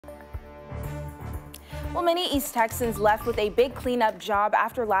Well, many East Texans left with a big cleanup job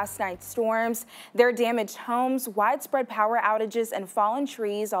after last night's storms. Their damaged homes, widespread power outages, and fallen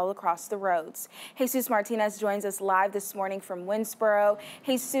trees all across the roads. Jesus Martinez joins us live this morning from Winnsboro.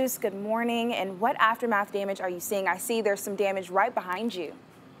 Jesus, good morning. And what aftermath damage are you seeing? I see there's some damage right behind you.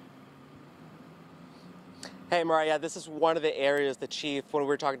 Hey, Mariah, this is one of the areas the chief, when we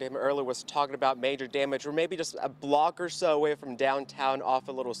were talking to him earlier, was talking about major damage. We're maybe just a block or so away from downtown off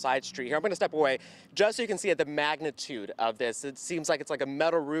a little side street here. I'm going to step away just so you can see the magnitude of this. It seems like it's like a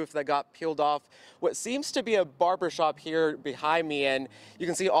metal roof that got peeled off what seems to be a barber shop here behind me. And you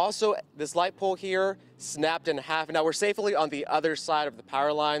can see also this light pole here snapped in half. Now we're safely on the other side of the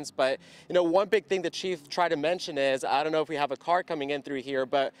power lines, but one big thing the chief tried to mention is, I don't know if we have a car coming in through here,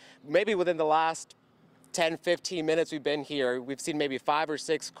 but maybe within the last 10-15 minutes we've been here, we've seen maybe 5 or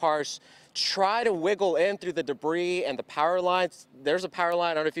 6 cars try to wiggle in through the debris and the power lines. There's a power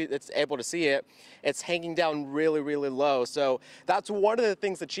line, I don't know if it's able to see it. It's hanging down really, really low. So that's one of the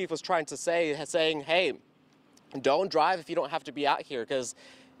things the chief was trying to say, saying, hey, don't drive if you don't have to be out here, because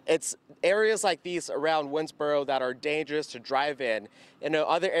it's areas like these around Winnsboro that are dangerous to drive in. And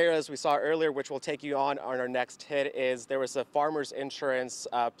other areas we saw earlier, which we'll take you on our next hit, is there was a farmer's insurance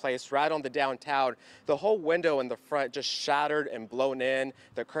place right on the downtown. The whole window in the front just shattered and blown in,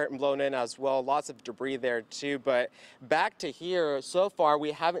 the curtain blown in as well. Lots of debris there too. But back to here, so far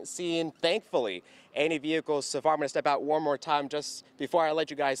we haven't seen, thankfully, any vehicles. So far, I'm going to step out one more time just before I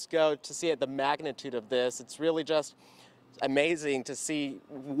let you guys go to see the magnitude of this. It's really just amazing to see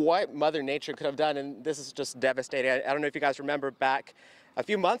what Mother Nature could have done, and this is just devastating. I don't know if you guys remember back a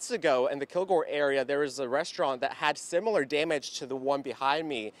few months ago in the Kilgore area, there was a restaurant that had similar damage to the one behind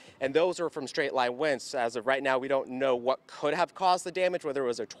me, and those were from straight line winds. As of right now, we don't know what could have caused the damage, whether it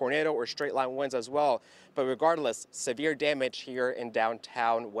was a tornado or straight line winds as well. But regardless, severe damage here in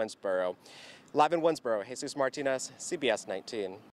downtown Winnsboro. Live in Winnsboro, Jesus Martinez, CBS 19.